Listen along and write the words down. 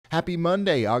Happy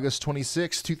Monday, August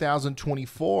 26,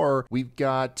 2024. We've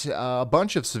got a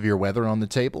bunch of severe weather on the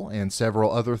table and several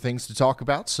other things to talk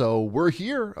about, so we're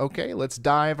here. Okay, let's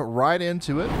dive right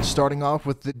into it. Starting off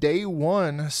with the day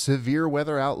one severe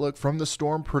weather outlook from the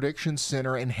Storm Prediction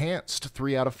Center. Enhanced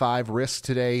 3 out of 5 risk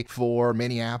today for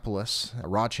Minneapolis,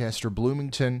 Rochester,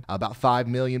 Bloomington. About 5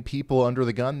 million people under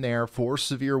the gun there for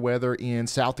severe weather in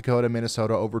South Dakota,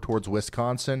 Minnesota, over towards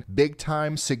Wisconsin. Big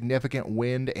time significant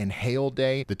wind and hail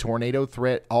day. The tornado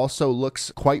threat also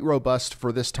looks quite robust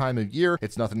for this time of year.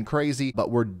 It's nothing crazy,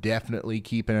 but we're definitely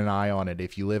keeping an eye on it.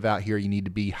 If you live out here, you need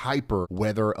to be hyper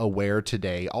weather aware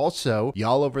today. Also,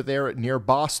 y'all over there near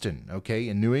Boston, okay,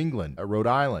 in New England, Rhode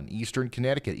Island, Eastern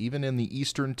Connecticut, even in the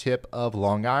eastern tip of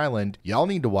Long Island, y'all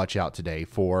need to watch out today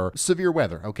for severe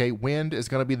weather, okay? Wind is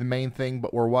going to be the main thing,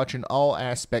 but we're watching all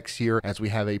aspects here as we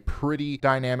have a pretty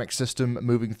dynamic system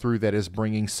moving through that is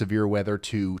bringing severe weather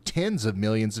to tens of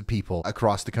millions of people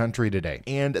across the country today.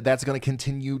 And that's going to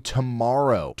continue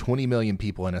tomorrow. 20 million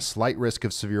people in a slight risk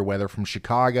of severe weather from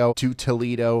Chicago to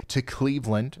Toledo to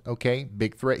Cleveland, okay?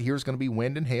 Big threat here is going to be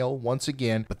wind and hail once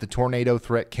again, but the tornado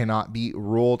threat cannot be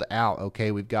ruled out, okay?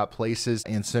 We've got places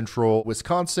in central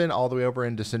Wisconsin all the way over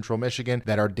into central Michigan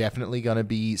that are definitely going to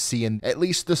be seeing at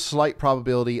least the slight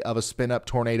probability of a spin-up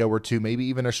tornado or two, maybe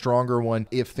even a stronger one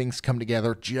if things come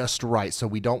together just right. So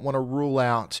we don't want to rule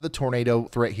out the tornado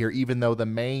threat here, even though the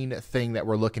main thing that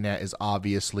we're looking at is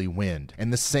obviously wind.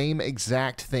 And the same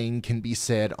exact thing can be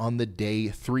said on the day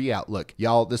 3 outlook.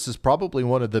 Y'all, this is probably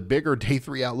one of the bigger day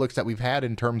 3 outlooks that we've had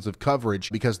in terms of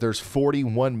coverage because there's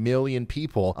 41 million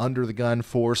people under the gun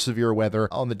for severe weather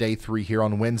on the day 3 here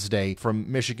on Wednesday,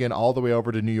 from Michigan all the way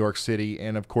over to New York City,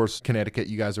 and of course Connecticut.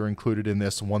 You guys are included in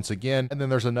this once again. And then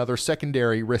there's another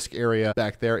secondary risk area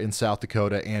back there in South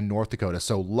Dakota and North Dakota.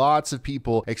 So lots of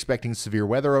people expecting severe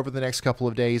weather over the next couple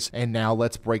of days. And now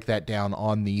let's break that down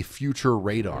on the future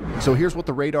radar. So here's what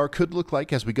the radar could look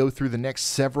like as we go through the next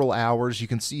several hours. You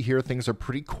can see here things are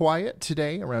pretty quiet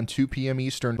today around 2 p.m.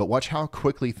 Eastern, but watch how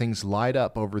quickly things light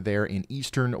up over there in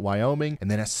eastern Wyoming, and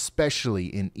then especially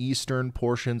in eastern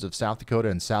portions of South Dakota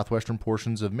and southwestern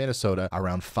portions of Minnesota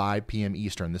around 5 p.m.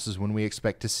 Eastern. This is when we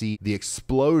expect to see the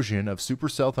explosion of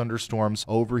supercell thunderstorms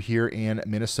over here in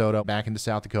Minnesota, back into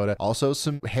South Dakota. Also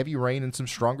some heavy rain and some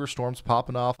stronger storms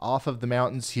popping off of the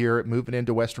mountains here, moving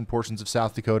into western portions of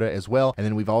South Dakota as well. And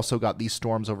then we've also got these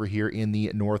storms over here in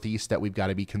the northeast that we've got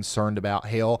to be concerned about.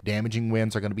 Hail, damaging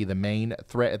winds are going to be the main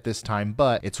threat at this time,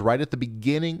 but it's right at the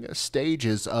beginning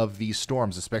stages of these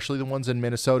storms, especially the ones in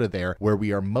Minnesota there, where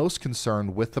we are most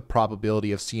concerned with the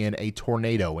probability of seeing a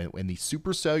tornado in the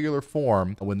supercellular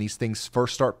form. When these things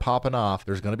first start popping off,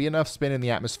 there's going to be enough spin in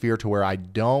the atmosphere to where I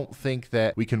don't think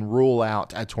that we can rule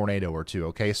out a tornado or two,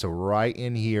 okay? So right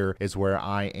in here is where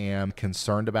I am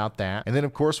concerned about that. And then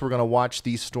of course we're going to watch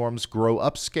these storms grow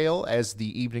upscale as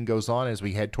the evening goes on, as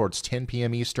we head towards 10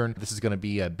 p.m. Eastern. This is going to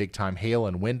be a big time hail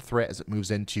and wind threat as it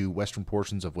moves into western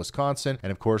portions of Wisconsin.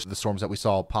 And of course the storms that we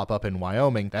saw pop up in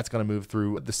Wyoming, that's going to move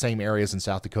through the same areas in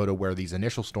South Dakota where these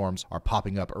initial storms are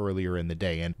popping up earlier in the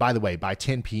day. And by the way, by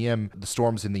 10 p.m. the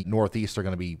storms in the northeast are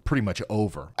going to be pretty much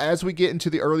over. As we get into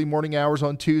the early morning hours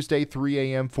on Tuesday, 3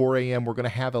 a.m., 4 a.m., we're going to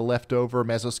have a leftover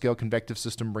mesoscale convective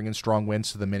system bringing strong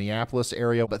winds to the Minneapolis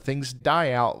area, but things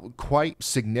die out quite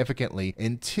significantly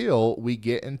until we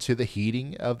get into the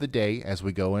heating of the day as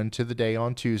we go into the day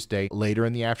on Tuesday. Later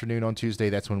in the afternoon on Tuesday,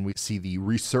 that's when we see the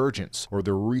resurgence or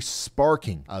the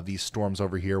resparking of these storms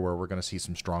over here, where we're going to see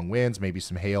some strong winds, maybe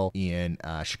some hail in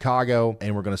Chicago,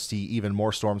 and we're going to see even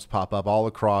more storms pop up all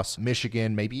across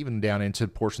Michigan, maybe even down into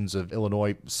portions of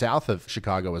Illinois south of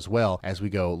Chicago as well as we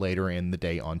go later in the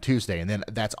day on Tuesday. And then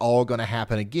that's all going to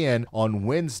happen again on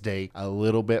Wednesday a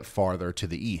little bit farther to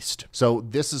the east. So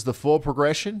this is the full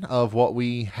progression of what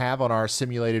we have on our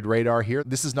simulated radar here.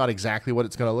 This is not exactly what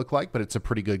it's going to look like, but it's a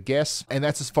pretty good guess. And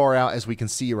that's as far out as we can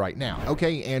see right now.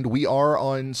 Okay, and we are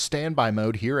on standby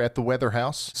mode here at the Weather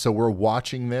House. So we're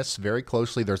watching this very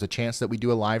closely. There's a chance that we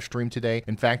do a live stream today.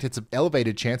 In fact, it's an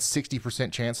elevated chance,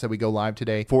 60% chance that we go live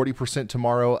today, 40%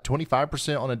 tomorrow,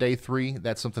 25% on a day 3.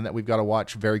 That's something that we've got to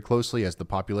watch very closely as the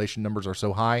population numbers are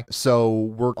so high. So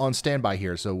we're on standby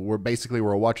here. So we're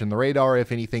watching the radar.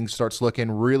 If anything starts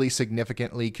looking really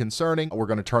significantly concerning, we're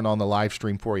going to turn on the live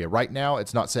stream for you. Right now,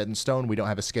 it's not set in stone. We don't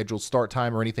have a scheduled start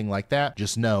time or anything like that.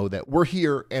 Just know that we're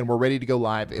here and we're ready to go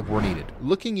live if we're needed.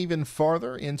 Looking even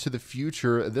farther into the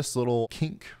future, this little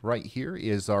kink right here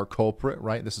is our culprit,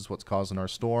 right? This is what's causing our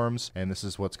storms, and this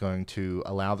is what's going to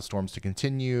allow the storms to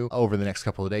continue over the next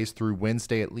couple of days. Through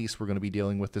Wednesday at least, we're going to be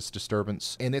dealing with this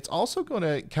disturbance, and it's also going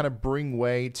to kind of bring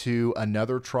way to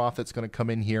another trough that's going to come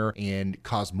in here and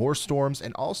cause more storms,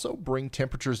 and also bring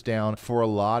temperatures temperatures down for a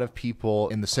lot of people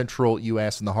in the central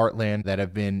U.S. and the heartland that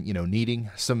have been, needing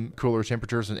some cooler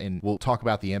temperatures, and we'll talk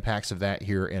about the impacts of that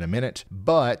here in a minute.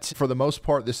 But for the most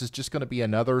part, this is just going to be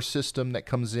another system that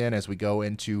comes in as we go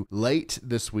into late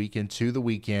this week into the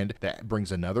weekend that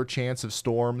brings another chance of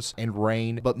storms and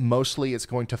rain, but mostly it's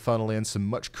going to funnel in some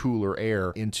much cooler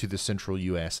air into the central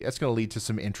U.S. That's going to lead to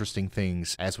some interesting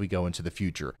things as we go into the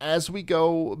future. As we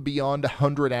go beyond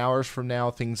 100 hours from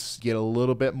now, things get a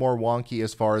little bit more wonky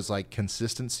as far as like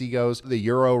consistency goes. The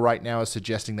Euro right now is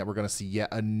suggesting that we're going to see yet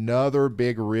another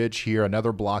big ridge here,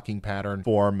 another blocking pattern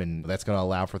form, and that's going to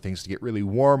allow for things to get really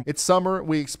warm. It's summer,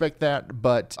 we expect that,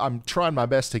 but I'm trying my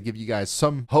best to give you guys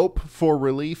some hope for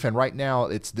relief, and right now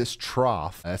it's this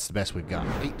trough. That's the best we've got.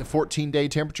 8 to 14 day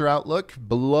temperature outlook,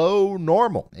 below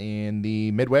normal in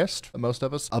the Midwest, most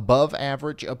of us, above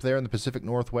average up there in the Pacific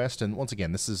Northwest, and once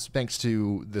again, this is thanks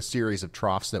to the series of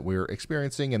troughs that we're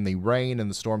experiencing and the rain and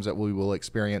the storms that we will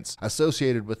experience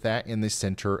associated with that in the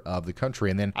center of the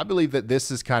country. And then I believe that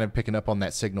this is kind of picking up on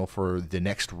that signal for the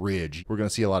next ridge. We're going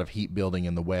to see a lot of heat building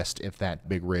in the west if that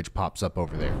big ridge pops up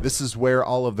over there. This is where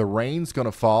all of the rain's going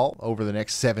to fall over the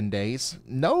next 7 days.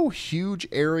 No huge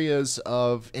areas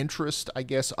of interest, I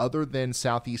guess, other than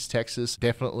southeast Texas.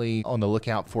 Definitely on the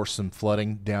lookout for some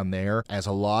flooding down there, as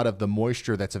a lot of the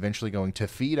moisture that's eventually going to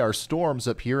feed our storms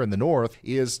up here in the north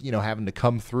is, having to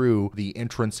come through the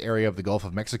entrance area of the Gulf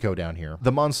of Mexico down here.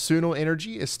 The monsoonal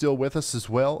energy is still with us as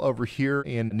well over here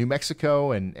in New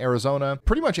Mexico and Arizona,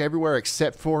 pretty much everywhere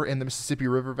except for in the Mississippi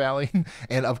River Valley.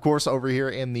 And of course, over here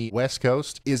in the West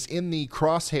Coast is in the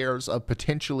crosshairs of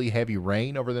potentially heavy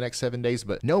rain over the next 7 days,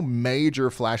 but no major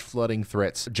flash flooding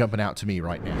threats jumping out to me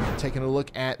right now. Taking a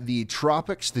look at the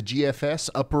tropics, the GFS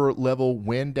upper level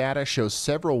wind data shows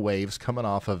several waves coming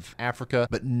off of Africa,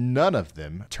 but none of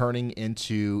them turning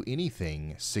into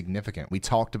anything significant. We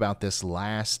talked about this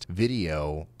last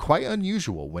video. Quite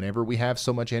unusual whenever we have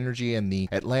so much energy in the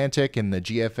Atlantic, and the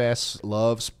GFS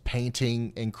loves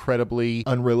painting incredibly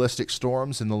unrealistic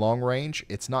storms in the long range.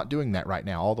 It's not doing that right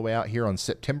now. All the way out here on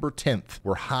September 10th,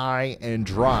 we're high and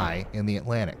dry in the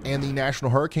Atlantic. And the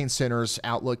National Hurricane Center's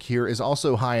outlook here is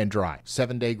also high and dry.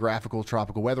 7-day graphical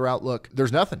tropical weather outlook.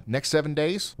 There's nothing. Next 7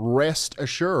 days, rest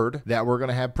assured that we're going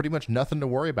to have pretty much nothing to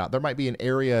worry about. There might be an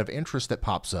area of interest that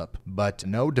pops up, but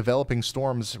no developing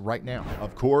storms right now.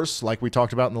 Of course, like we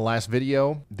talked about in the last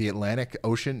video, the Atlantic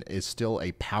Ocean is still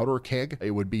a powder keg.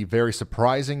 It would be very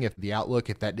surprising if the outlook,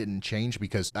 if that didn't change,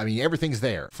 because everything's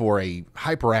there for a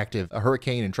hyperactive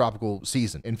hurricane and tropical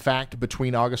season. In fact,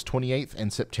 between August 28th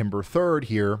and September 3rd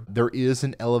here, there is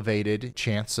an elevated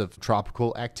chance of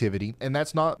tropical activity, and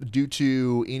that's not due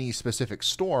to any specific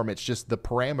storm. It's just the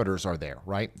parameters are there,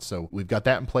 right? So we've got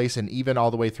that in place, and even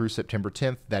all the way through September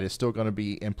 10th, that is still going to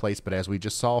be in place. But as we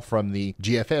just saw from the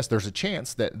GFS, there's a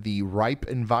chance that the ripe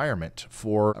environment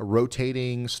for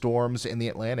rotating storms in the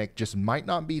Atlantic just might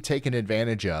not be taken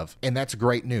advantage of, and that's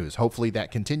great news. Hopefully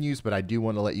that continues, but I do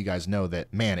want to let you guys know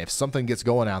that, man, if something gets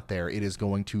going out there, it is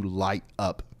going to light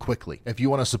up quickly. If you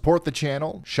want to support the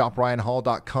channel,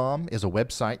 shopryanhall.com is a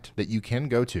website that you can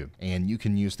go to, and you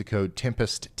can use the code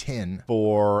Tempest10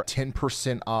 for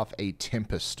 10% off a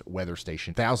Tempest weather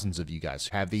station. Thousands of you guys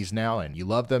have these now, and you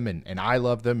love them, and I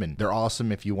love them, and they're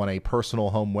awesome. If you want a personal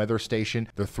home weather station,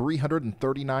 they're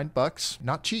 $339.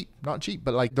 Not cheap,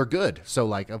 but they're good.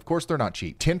 So of course they're not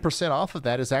cheap. 10% off of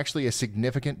that is actually a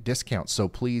significant discount, so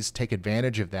please take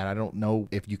advantage of that. I don't know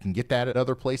if you can get that at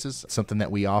other places. It's something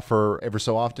that we offer ever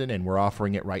so often, and we're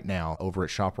offering it right now over at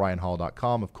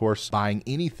shopryanhall.com. Of course, buying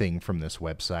anything from this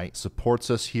website supports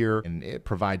us here, and it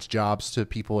provides jobs to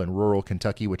people in rural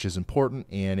Kentucky, which is important,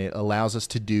 and it allows us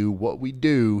to do what we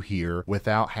do here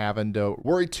without having to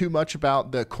worry too much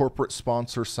about the corporate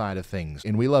sponsor side of things,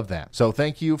 and we love that. So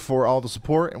thank you for all the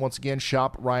support, and once again,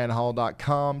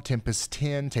 shopryanhall.com,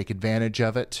 Tempest10, take advantage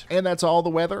of it. And that's all the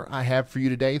weather I have for you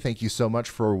today. Thank you so much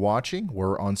for watching.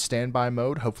 We're on standby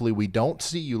mode. Hopefully we don't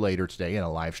see you later today in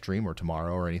a live stream or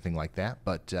tomorrow or anything like that,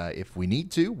 but if we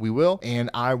need to, we will, and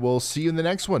I will see you in the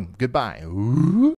next one. Goodbye. Ooh.